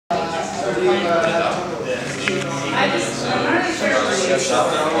When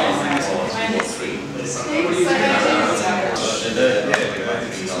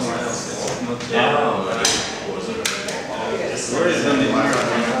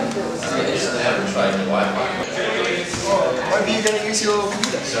are you going to use your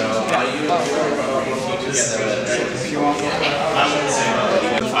computer? So are you if you want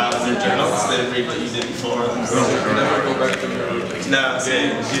the files and journals, they read what you did before. You never go back to your no, okay.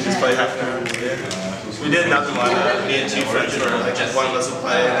 You just play half an hour. We did another one, me and two friends were like one of us would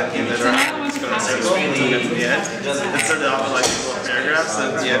play and then he would just go in a circle until we got to the end. It started off with like little paragraphs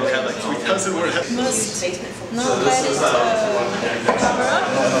and at the end we had like 3,000 words. Not let it cover up,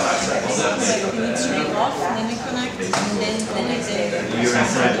 like you need straight off, then you connect, and then you say you're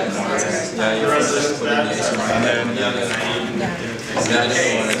inside. Yeah, you're inside.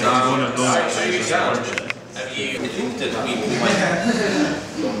 I think that we might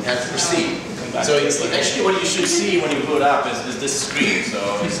have to proceed. So it's actually what you should see when you boot up is this screen.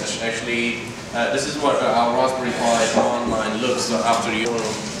 So it's actually this is what our Raspberry Pi online looks after you.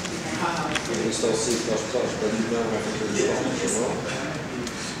 You install C++, but you don't have to install it as well.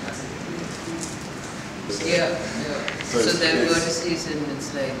 Yeah. So then go to season,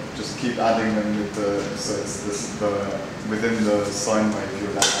 it's like... Just keep adding them with the, so it's this, within the sine wave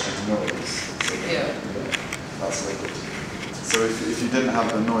you're now adding noise. So that's like it. So if you didn't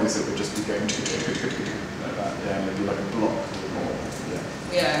have the noise, it would just be going like that, yeah, maybe like a block or,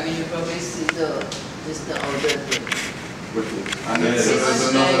 Yeah, I mean you probably see the order. Wicked. And there's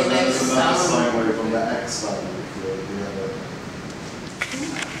another sine wave on the X side of the other.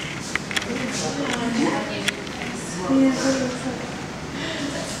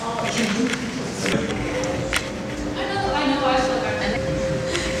 I know, I feel like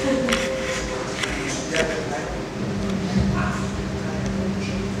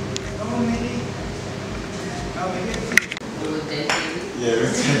Yeah,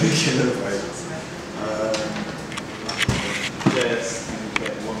 it's 10 kilobytes. Yes, and you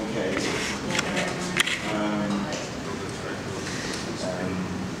get 1K.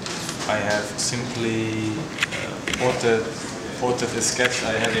 I have simply ported a sketch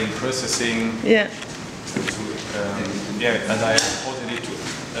I had in processing. Yeah. And I ported it to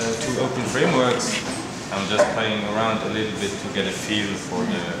open frameworks. I'm just playing around a little bit to get a feel for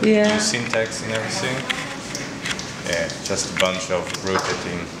the new syntax and everything. Yeah, just a bunch of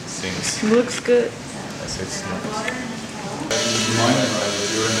rotating things. Looks good. Yes, it's nice.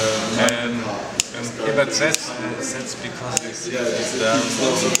 But that's because it's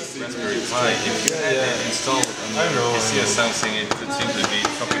Raspberry Pi. If you had it installed on your PC or something, it could simply be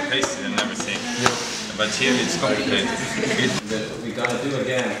copy-pasted and everything. But here it's complicated. We're gonna do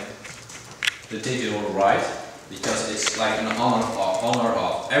again the digital write, because it's like an on or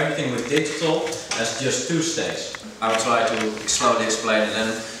off. Everything with digital has just two states. I'll try to slowly explain it,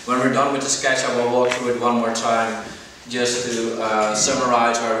 and when we're done with the sketch I will walk through it one more time just to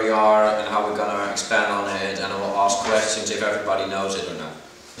summarize where we are and how we're going to expand on it, and I will ask questions if everybody knows it or not.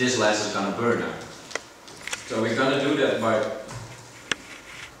 This lens is going to burn now. So we're going to do that by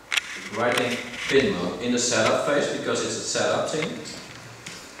writing pin mode in the setup phase, because it's a setup thing.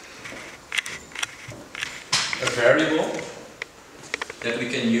 A variable that we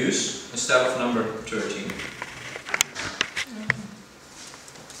can use instead of number 13.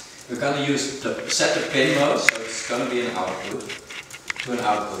 We're going to use set the pin mode, so it's going to be an output to an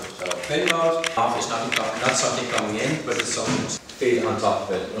output. So pin mode off is not something coming in, but it's something feed on top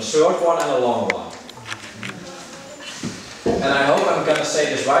of it. A short one and a long one. And I hope I'm going to say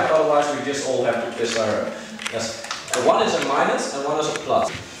this right, otherwise we just all have to twist our head. Yes. One is a minus and one is a plus.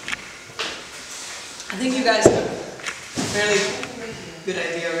 I think you guys have a fairly good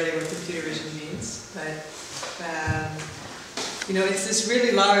idea already what computer vision means, but you know, it's this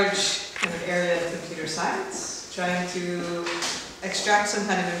really large kind of area of computer science trying to extract some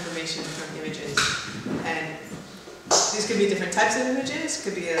kind of information from images. And these could be different types of images. It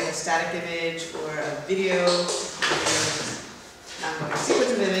could be like a static image or a video, a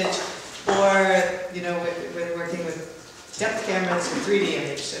sequence of image, or you know, when working with depth cameras or 3D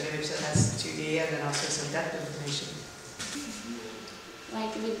image, so an image that has 2D and then also some depth information.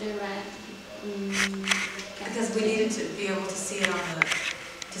 like with the red. Because we needed to be able to see it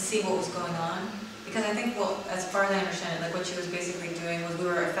to see what was going on. Because I think, well, as far as I understand it, like what she was basically doing was we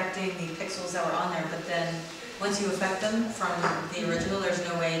were affecting the pixels that were on there, but then once you affect them from the original, there's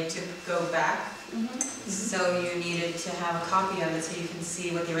no way to go back. So you needed to have a copy of it so you can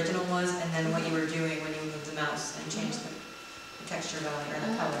see what the original was and then what you were doing when you moved the mouse and changed the texture value or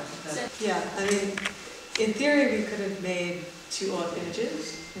the color. Yeah, I mean, in theory we could have made two auth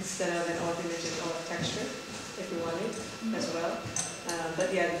images instead of an auth image and auth texture if we wanted as well.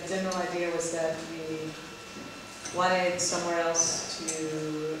 But yeah, the general idea was that we wanted somewhere else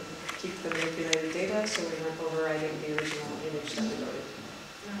to keep the manipulated data, so we weren't overriding the original image that we loaded.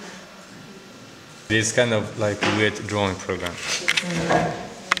 It's kind of like a weird drawing program.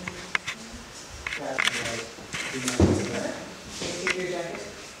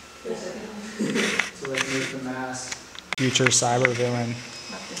 So like make the mask future cyber villain.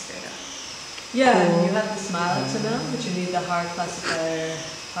 Yeah, and you have the smile XML, but you need the hard classifier.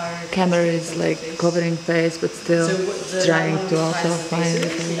 Camera is like covering face, but still trying to also find The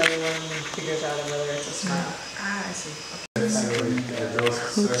it. other one figures out whether it's a smile. Ah, I see.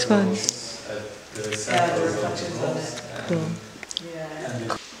 Looks fun. Yeah, the reflections on it. Cool. Yeah.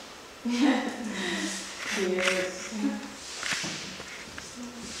 Yes.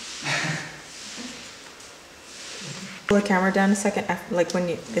 Pull the camera down a second, like when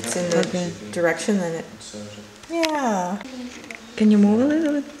it's in the direction, then it. Yeah. Can you move a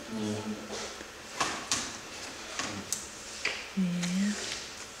little bit?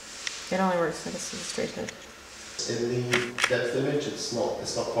 It only works if it's a straight head. In the depth image, it's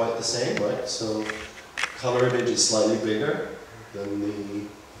not quite the same, right? So color image is slightly bigger than the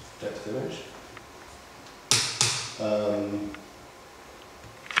depth image.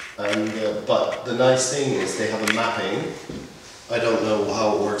 But the nice thing is they have a mapping. I don't know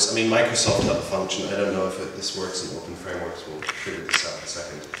how it works. I mean, Microsoft have a function. I don't know if this works in Open Frameworks. We'll figure this out in a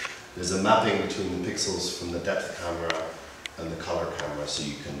second. There's a mapping between the pixels from the depth camera and the color camera, so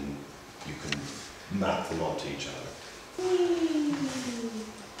you can map them onto each other.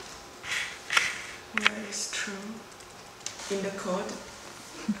 That is true. In the code.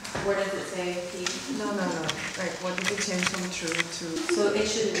 Where does it say P? No. Like, what did it change from true to? So it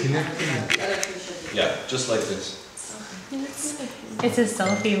should be, the other two should be. Yeah, just like this. It's a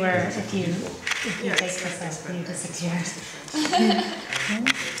selfie where if you take the selfie, you disappear.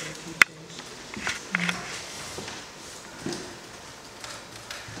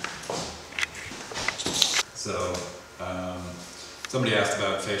 So, somebody asked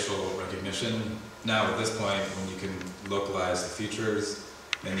about facial recognition. Now at this point, when you can localize the features,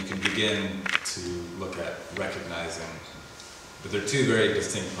 then you can begin to look at recognizing. But they're two very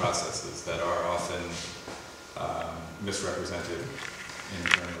distinct processes that are often misrepresented in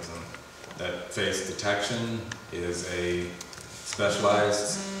journalism. That face detection is a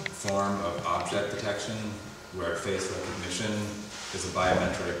specialized form of object detection, where face recognition is a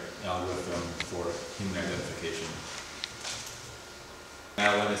biometric algorithm for human identification.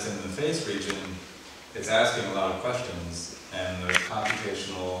 Now when it's in the face region, it's asking a lot of questions, and the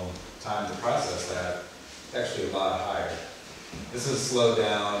computational time to process that is actually a lot higher. This is slowed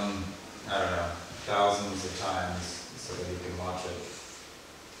down, I don't know, thousands of times so that you can watch it.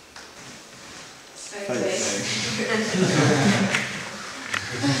 A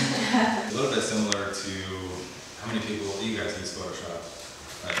little bit similar to how many people, you guys use Photoshop,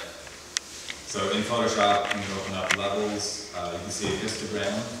 right? So in Photoshop, you can open up levels, you can see a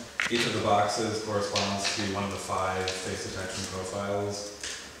histogram. Each of the boxes corresponds to one of the 5 face detection profiles,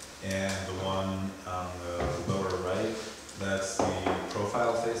 and the one on the lower right, that's the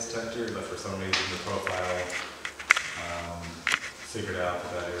profile face detector, but for some reason the profile figured out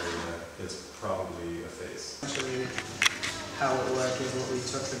that area is probably a face. Actually, how it worked is what we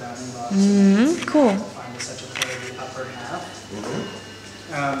took the bounding box. Cool. Find the central part of the upper half.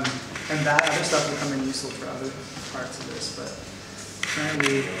 And that other stuff will come in useful for other parts of this, but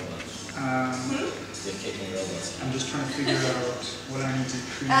currently I'm just trying to figure out what I need to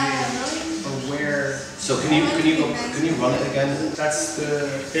create or where. So can you run it again? That's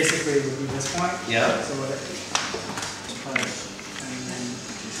basically would be this point. Yeah. So what and then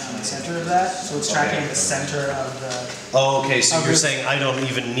the center of that. So it's tracking the center of the. Oh, okay. So you're saying I don't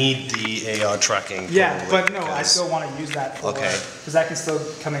even need the AR tracking. Yeah, but no, I still want to use that for. Okay. Because that can still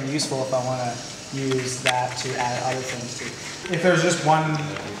come in useful if I want to use that to add other things to. If there's just one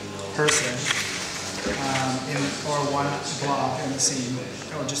person or one blob in the scene,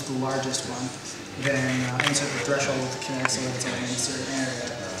 or just the largest one, then insert the threshold connects so it's in a certain area,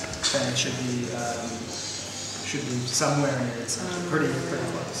 then it should be somewhere near it, so pretty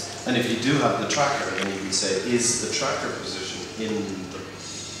close. And if you do have the tracker, then you can say, is the tracker position in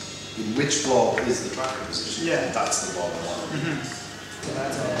which blob is the tracker position? Yeah. That's the blob I want. So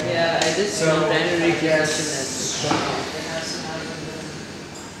that's all. Yeah, I just primary recognition as well.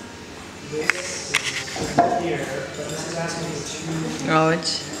 This here, but this is asking me 2 Ouch.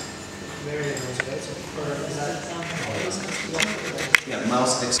 variables, right? So, or is that? Yeah,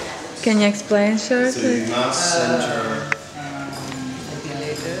 mouse X. Can you explain So shortly? mouse center.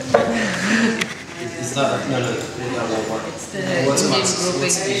 Later. Is No, that won't work. It's the Indian grouping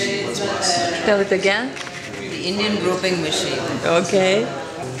machine. Tell it again. The Indian grouping machine. Okay.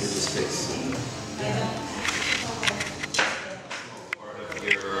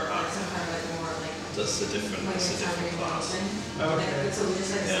 That's a different class. Okay.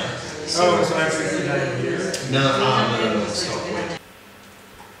 Yeah. Oh, so actually you had it here? No, stop.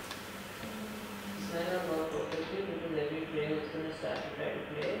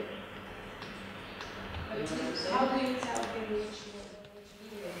 How do you tell him which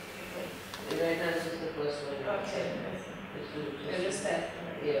Right now this is the first one. Okay. Understand.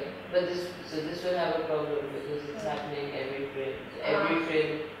 Yeah, but this will have a problem because it's happening every frame. Every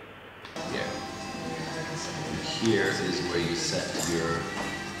frame. Yeah. Here is where you set your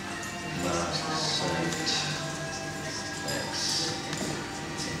mask set X.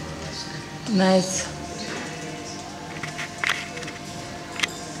 Nice.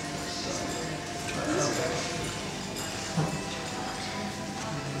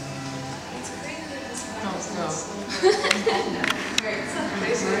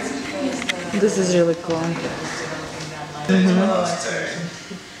 This is really cool.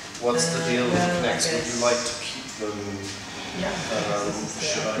 What's the deal with next? Would you like to keep them?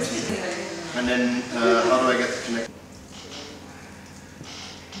 Should I? And then how do I get the connect?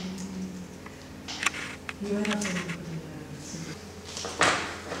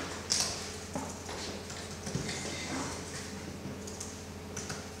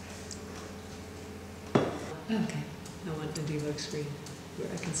 Okay. I want the debug screen where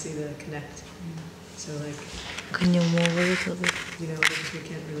I can see the connect. So like, Can you move a little bit? you know, because we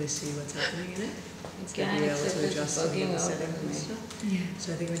can't really see what's happening in it. It's going to be able to adjust some of the settings and stuff. Yeah.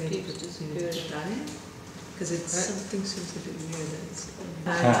 So I think we need to put that in. Because it's something seems a bit weird that it's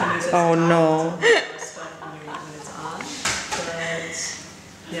Oh no. stuff when it's on. But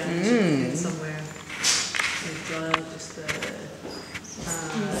yeah, it should be somewhere. Like draw out just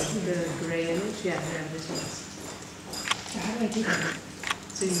the gray image. Yeah, this one. How do I do that?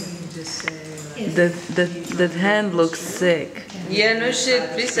 So you can just say like, That hand looks sick. Yeah, no shit.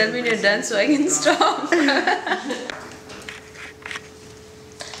 Please tell me when you're done so I can stop. Do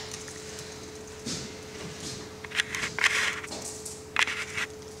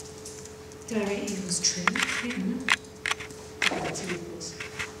I write equals true? that's equals.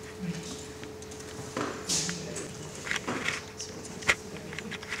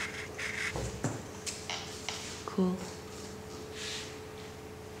 Cool.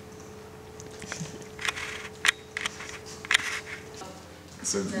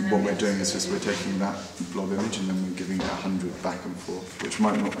 So what we're doing is just we're taking that blob image and then we're giving it 100 back and forth, which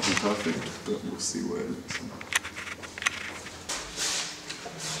might not be perfect, but we'll see what it looks like.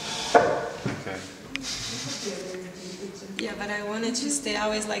 Okay. Yeah, but I want it to stay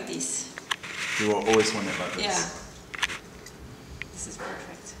always like this. You will always want it like this. Yeah. This is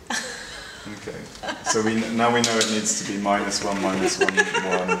perfect. Okay. So now we know it needs to be -1, -1, 1,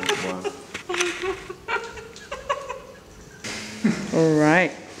 1. All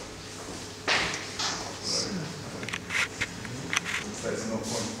right. So it's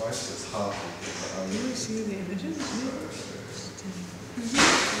 0.5, so it's half of Can you see the images?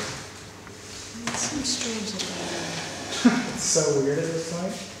 It seems strange that It's so weird at this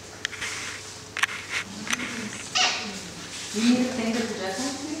point. Do you need a thing to project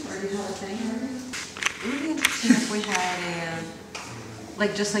onto, or do you have a thing already? It would be interesting if we had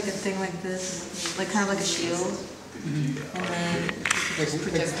like just like a thing like this, like kind of like a shield, and then you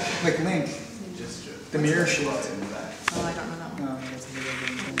could just project it. Like Link. The mirror shield. Oh, I don't know that one. No, that's a video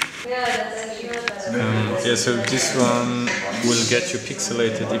game. Yeah, so this one will get you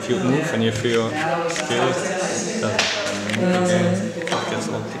pixelated if you move and if you feel that again, it gets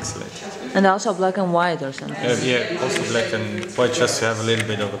all pixelated. And also black and white or something. Yeah, also black and white just to have a little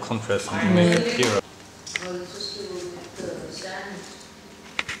bit of a contrast and make it clearer.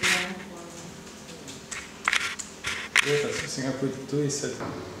 Yeah, that's the thing I could do is that I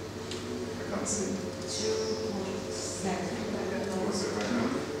can't see.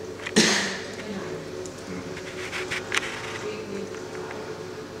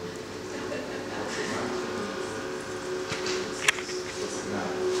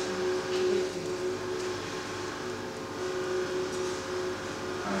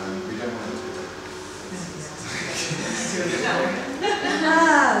 We don't want it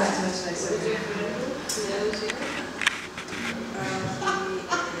that's much nicer.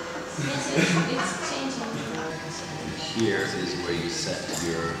 Here is where you set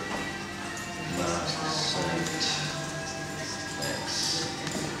your mask set X.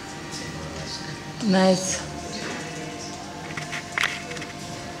 Nice.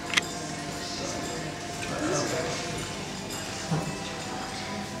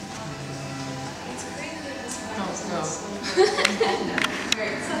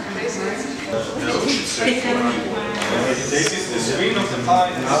 This is the screen of the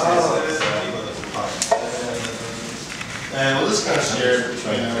pie. Well, this kind of shared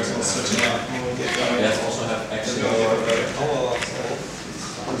between us and switching out. Yes, also have access.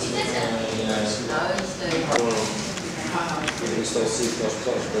 You install C++, but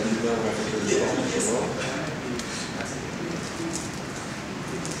you know everything is wrong as well.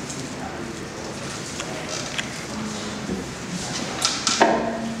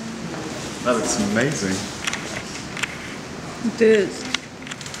 That looks amazing. It is.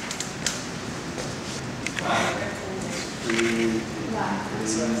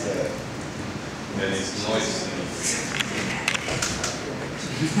 Then it's noise.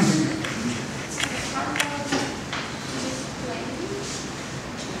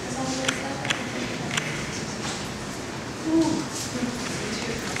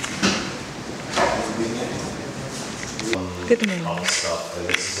 Good name. Of stuff, and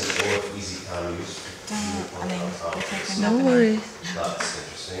this is an old EasyCam use. No worries. That's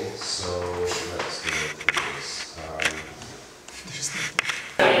interesting. So let's do it with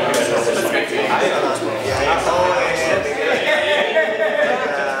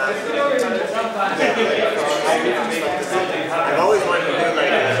I've always wanted to do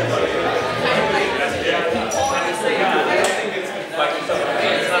like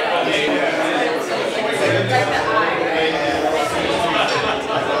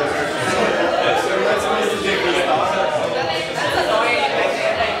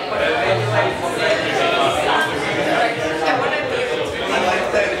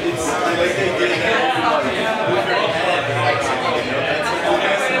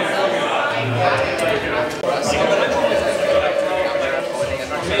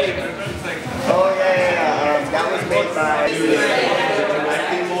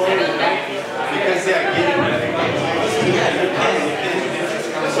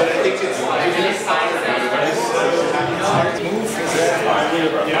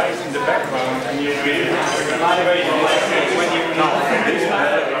in the background and you when you it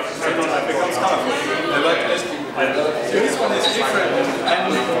becomes colorful. This one is different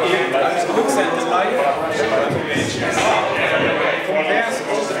and it looks at the light image compares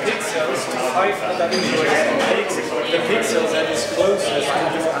all the pixels to 5 other images and makes the pixel that is closest to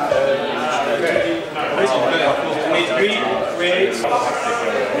the original. It recreates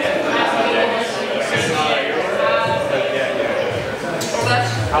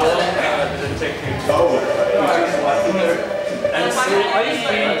how long does it take you to and so I've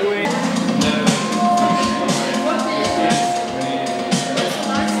been doing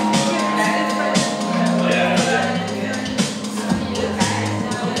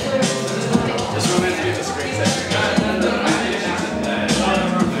this room is just a great session.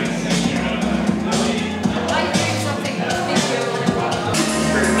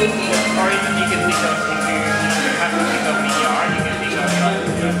 Or even you can think of if you have to think of VR, you can think of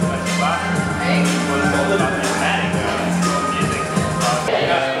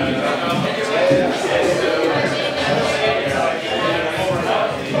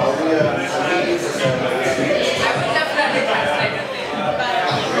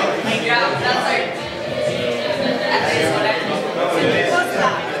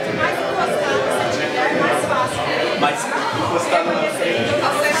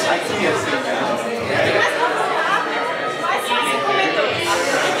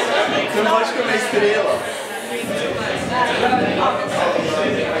Não pode comer estrela.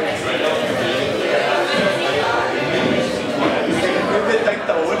 Vou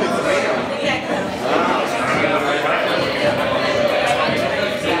detectar olho também, ó.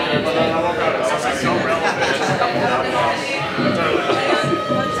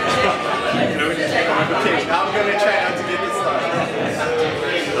 Okay, now I'm gonna try not to get this started.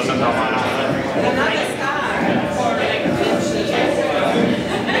 Doesn't know why.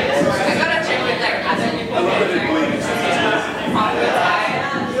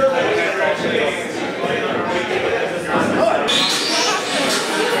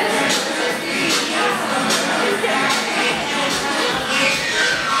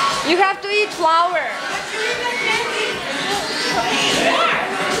 You have to eat flour.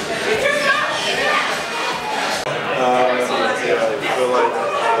 For like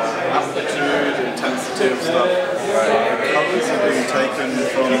amplitude, intensity of stuff, colours are being taken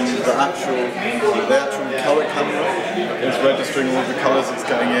from the actual colour camera is registering all the colours it's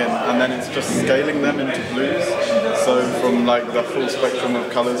getting in, and then it's just scaling them into blues. So from like the full spectrum of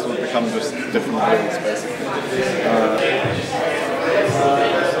colours will become just different blues basically.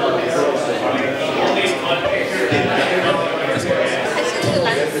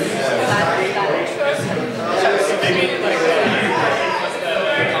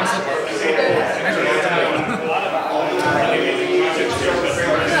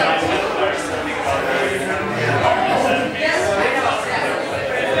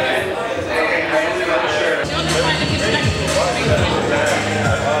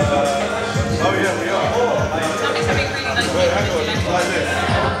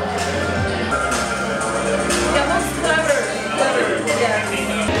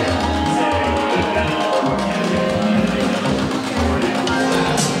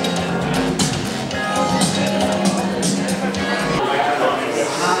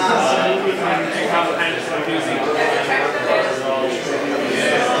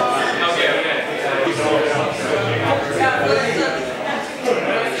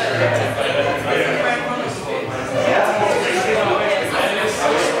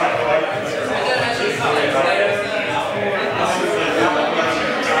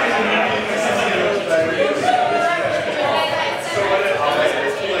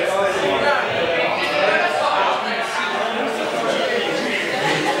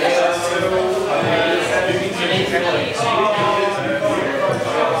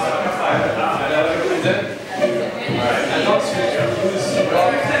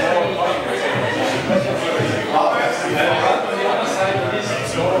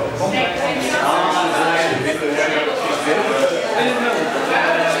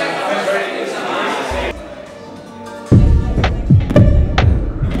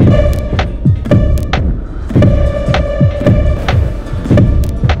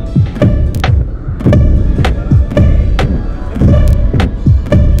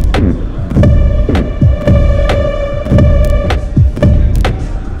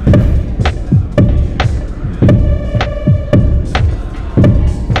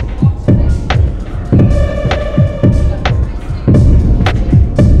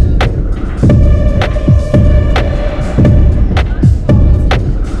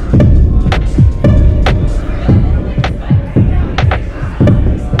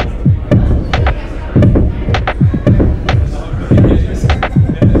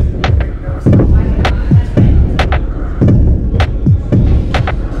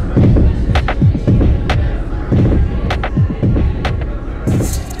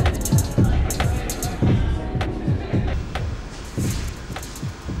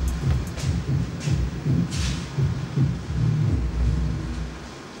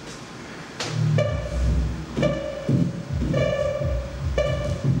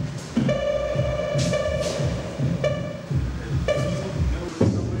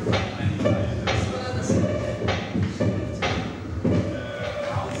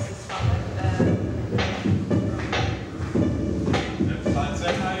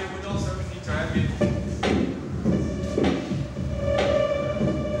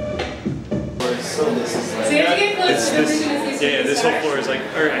 This whole floor is like,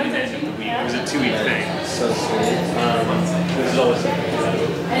 or I mean, it was a 2-week thing. So this is always.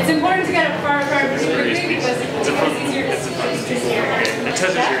 It's important to get a far apart pretty quickly because it's easier to see. Okay, and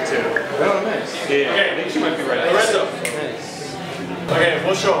Tessa's here too. Oh, nice. Yeah. Okay, I think she might be right. Lorenzo. Okay,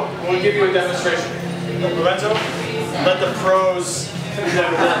 we'll show. We'll give you a demonstration. Lorenzo, let the pros. We're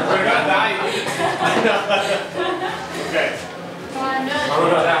gonna die. Okay.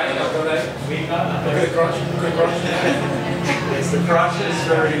 The crotch is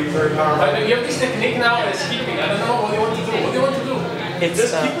very, very powerful. You have this technique now as keeping. I don't know what you want to do. What do you want to do? It's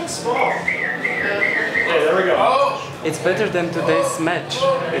just keep it small. Yeah, there we go. Oh. It's better than today's match.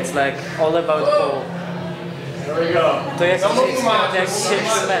 It's like all about ball. There we go. To jak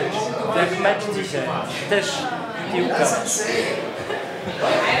dzisiejszy mecz. Jak mecz dzisiaj. Też piłka.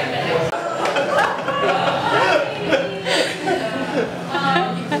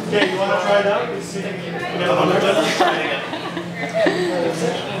 Okay, you want to try it out? Let's try it again.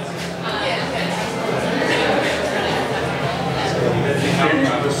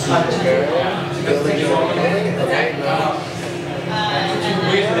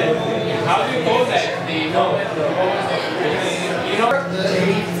 How do you go there?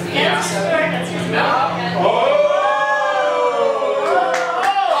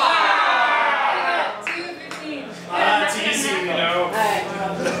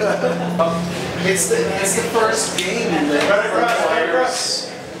 It's the first game that requires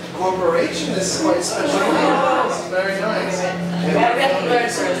cooperation. This is quite special. This is very nice. I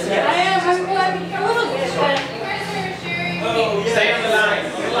am a little bit, but Stay on the line.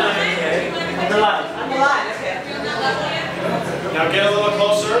 On the line. On the line, okay. Now get a little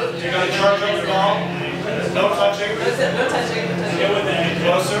closer. You're going to charge up the ball. No touching. No touching. Get with it.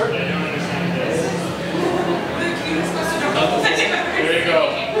 Closer. There you go.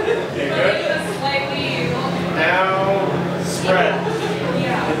 Okay, good. Now spread.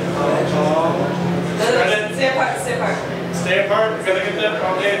 Spread it. Stay apart, stay apart. Stay apart. We're gonna get that.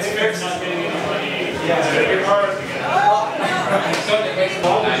 Okay, it's fixed. Yeah, it's gonna get hard.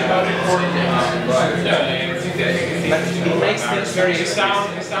 It makes things very stop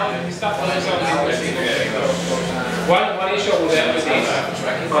one issue with that was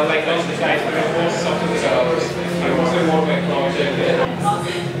like those guys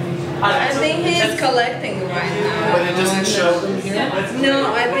I think he's collecting right now. But it doesn't show them here?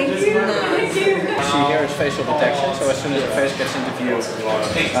 No, I think he's not. See, here is facial detection, so as soon as the face gets into view,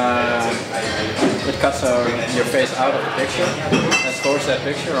 it cuts your face out of the picture and stores that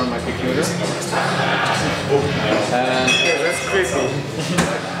picture on my computer. That's creepy.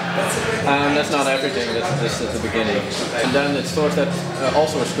 That's not everything, that's just at the beginning. And then it stores that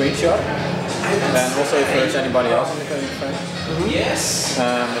also a screenshot. And also if there's anybody else in the frame. Yes. You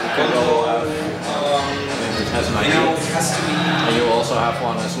can all have, it has an ID. And you also have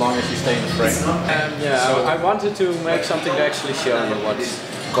one as long as you stay in the frame. Yeah, I wanted to make something to actually show you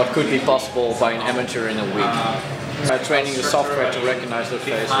what could be possible by an amateur in a week. Training the software to recognize those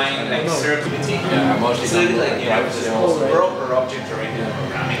faces. Yeah, mostly done with privacy also. Proper object-oriented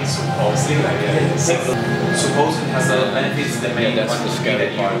programming, supposedly, suppose it has a benefits that may that's the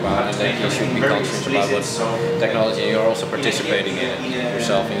scary part about it, that you should be conscious about what technology, and you're also participating in it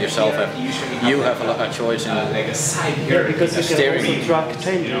yourself, and you have a choice in like a side here. Because you can also track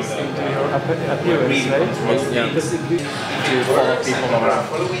changes into your appearance, right? Yeah. Because you follow people around.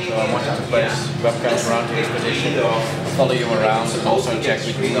 So I wanted to place webcams around to this position, follow you around, and also check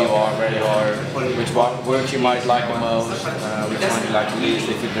with who you are, where you are, which work you might like the most, which one you like the least,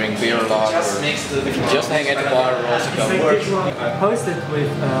 if you drink beer a lot, or if you just hang at the bar or also go work. Post it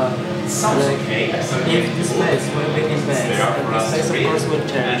with like, if the space will be in base, and the space of course will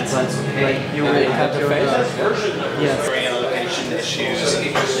change, but like you will have your face. Yes.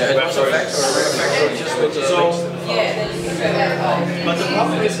 Yeah, it was a vector just with the but the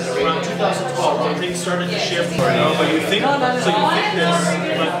problem is around 2012 when things started to shift. But you think this,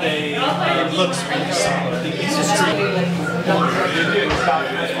 but it looks really solid. I think it's just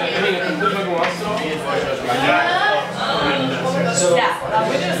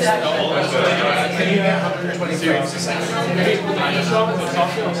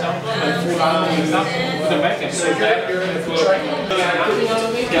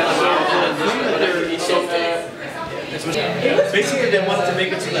basically, they wanted to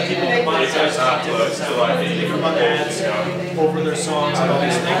make it so that people could monetize content. They could run ads over their songs and all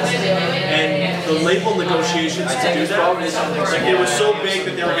these things. And the label negotiations to do that, like they were so big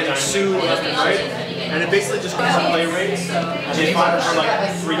that they were getting sued left and right. And it basically just comes to play rates. And they fought for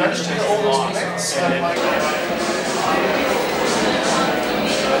like 300 loss.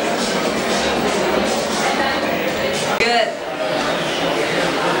 Good.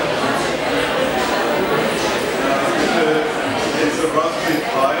 It's a Raspberry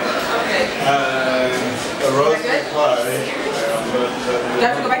Pi. And a Raspberry Pi. Do I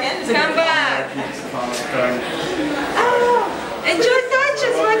have to go back in? Come back! Oh! Enjoy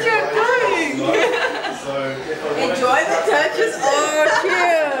touches what you're doing! Enjoy the touches? Oh,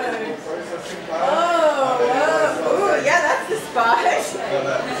 cute! Oh, wow. Ooh, yeah, that's the spot.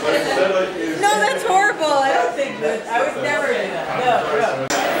 No, that's horrible. I don't think that. I would never do that. No, no.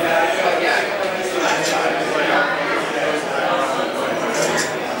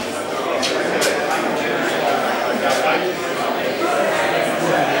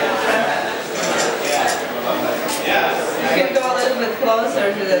 You can go a little bit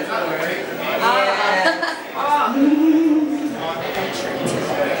closer to the door.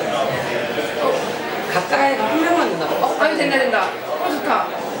 가까이 한 명만 된다. 아니 된다 된다. 좋다.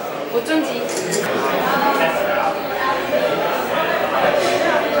 어쩐지.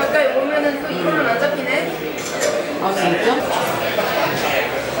 가까이 오면은 또 이거는 안 잡히네. 아 진짜?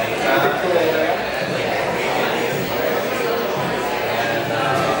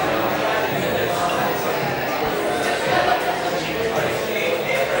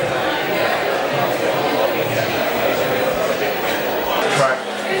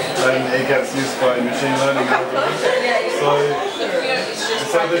 And it gets used by machine learning algorithms.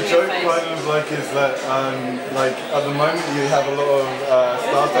 So the joke kind of like is that like at the moment you have a lot of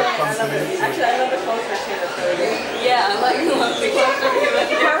startup companies. Actually, I love the closer to the photo. Yeah, I like the closer to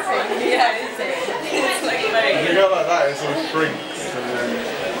the perfect. Yeah, it's like very. If you go like that, it sort of shrinks and then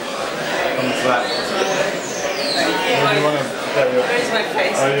comes back. What do you want to get your? Where's my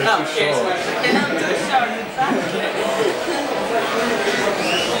face? Oh, you're too here's short. I'm too short. Exactly.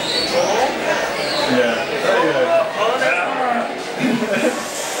 Yeah. There you go.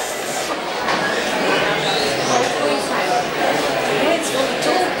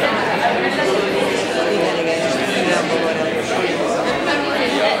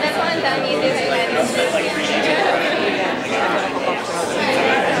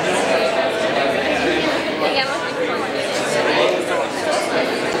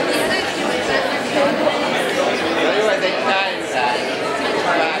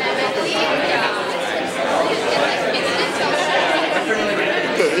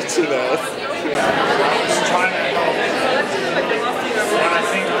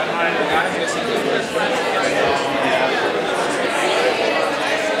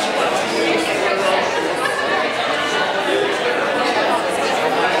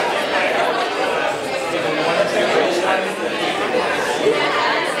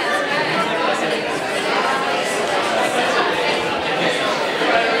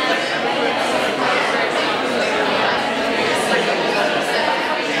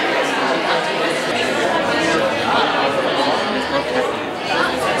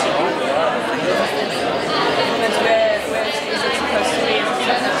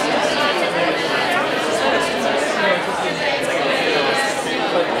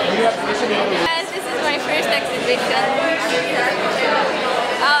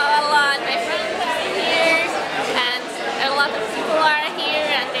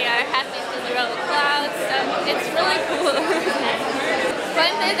 It's really cool.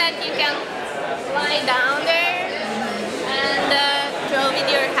 One is that you can lie down there and draw with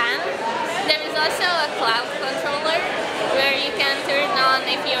your hand. There is also a cloud controller where you can turn on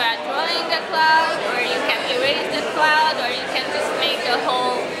if you are drawing a cloud, or you can erase the cloud, or you can just make the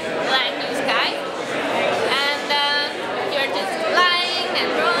whole blank blue sky. And you're just lying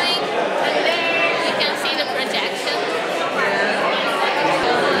and drawing, and there you can see the projection.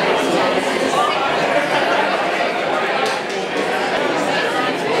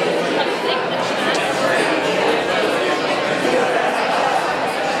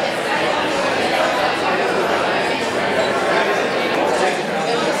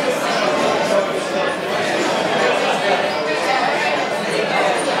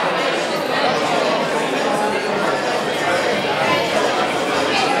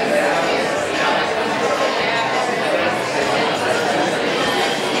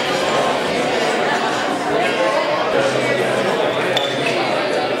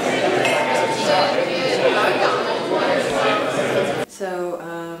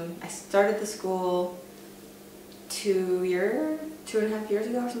 I started the school 2.5 years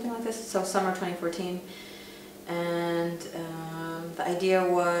ago or something like this, so summer 2014, and the idea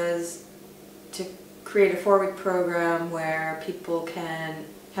was to create a 4-week program where people can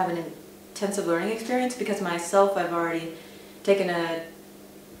have an intensive learning experience, because myself, I've already taken a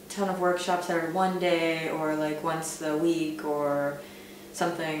ton of workshops that are 1 day or like once a week or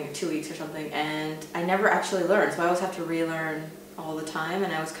something, 2 weeks or something, and I never actually learned, so I always have to relearn all the time,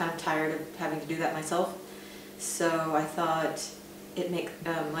 and I was kind of tired of having to do that myself. So I thought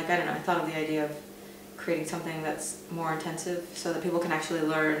I thought of the idea of creating something that's more intensive so that people can actually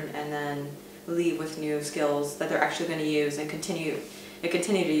learn and then leave with new skills that they're actually going to use and continue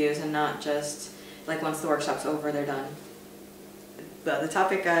to use, and not just like once the workshop's over, they're done. The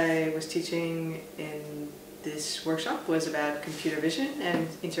topic I was teaching in this workshop was about computer vision and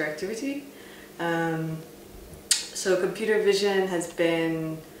interactivity. So computer vision has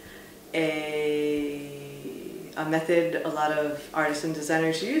been a method a lot of artists and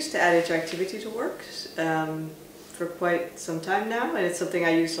designers use to add interactivity to works for quite some time now, and it's something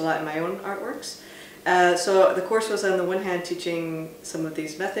I used a lot in my own artworks. So the course was on the one hand teaching some of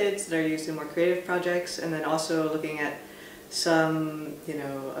these methods that are used in more creative projects, and then also looking at some,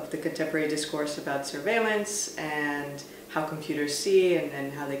 of the contemporary discourse about surveillance and how computers see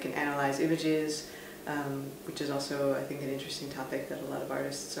and how they can analyze images, which is also, I think, an interesting topic that a lot of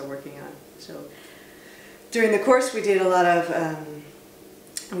artists are working on. So during the course we did a lot of,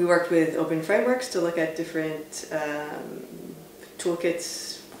 we worked with open frameworks to look at different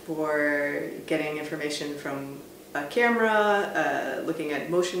toolkits for getting information from a camera, looking at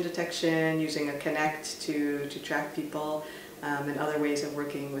motion detection, using a Kinect to track people, and other ways of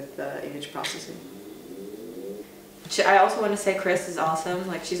working with image processing. I also want to say Chris is awesome.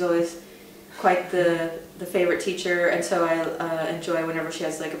 Like, she's always quite the favorite teacher, and so I enjoy whenever she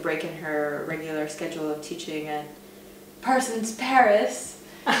has like a break in her regular schedule of teaching at Parsons Paris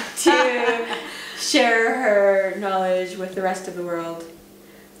to share her knowledge with the rest of the world.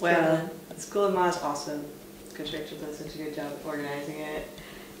 Well, the School of Ma is awesome. Coach Rachel does such a good job of organizing it.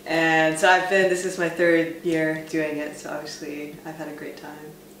 And so this is my 3rd year doing it, so obviously I've had a great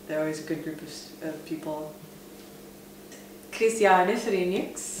time. They're always a good group of people. Christiane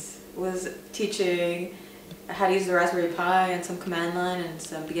Frinix was teaching how to use the Raspberry Pi and some command line and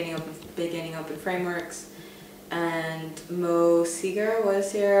some beginning open frameworks. And Mo Seeger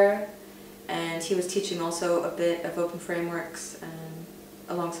was here, and he was teaching also a bit of open frameworks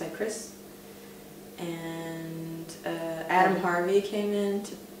alongside Chris. And Adam Harvey came in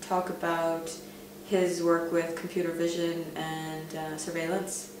to talk about his work with computer vision and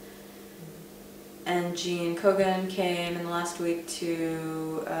surveillance. And Gene Kogan came in the last week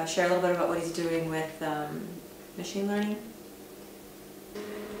to share a little bit about what he's doing with machine learning.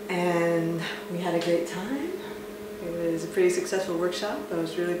 And we had a great time. It was a pretty successful workshop. I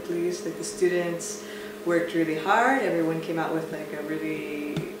was really pleased that the students worked really hard. Everyone came out with like a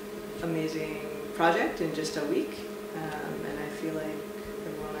really amazing project in just a week. And I feel like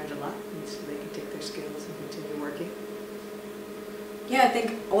everyone learned a lot, and so they can take their skills and continue working. Yeah,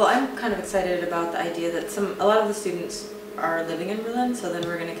 I'm kind of excited about the idea that a lot of the students are living in Berlin, so then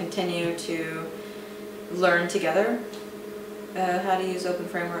we're going to continue to learn together how to use open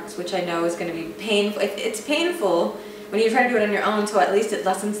frameworks, which I know is going to be painful. It's painful when you try to do it on your own, so at least it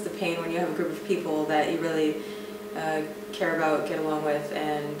lessens the pain when you have a group of people that you really care about, get along with,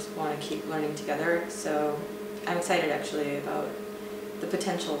 and want to keep learning together. So I'm excited actually about the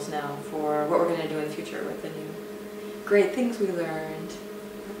potentials now for what we're going to do in the future with the new great things we learned.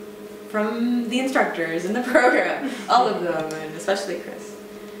 from the instructors in the program, all of them, and especially Chris.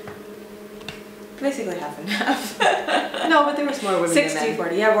 Basically half and half. No, but there was more women than 60, men.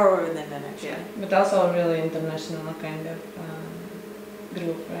 40, yeah, more women than men actually. But also a really international kind of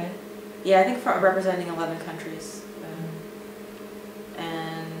group, right? Yeah, I think representing 11 countries.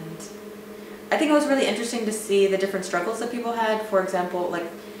 And I think it was really interesting to see the different struggles that people had. For example, like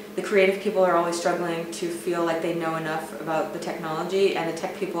the creative people are always struggling to feel like they know enough about the technology, and the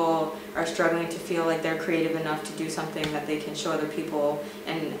tech people are struggling to feel like they're creative enough to do something that they can show other people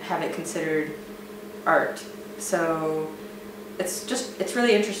and have it considered art. So it's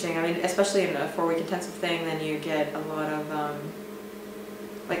really interesting. I mean, especially in a 4-week intensive thing, then you get a lot of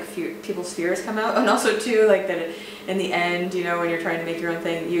like people's fears come out, and also too like that in the end, you know, when you're trying to make your own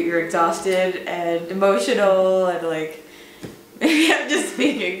thing, you're exhausted and emotional, and like maybe I'm just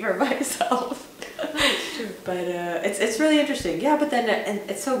speaking for myself. But it's really interesting. Yeah, but then and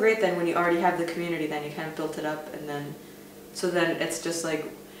it's so great then when you already have the community, then you kind of built it up, and then it's just like,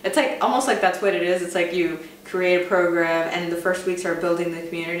 it's like almost like that's what it is. It's like you create a program, and the first weeks are building the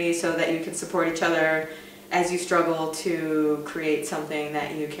community so that you can support each other as you struggle to create something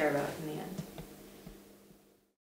that you care about in the end.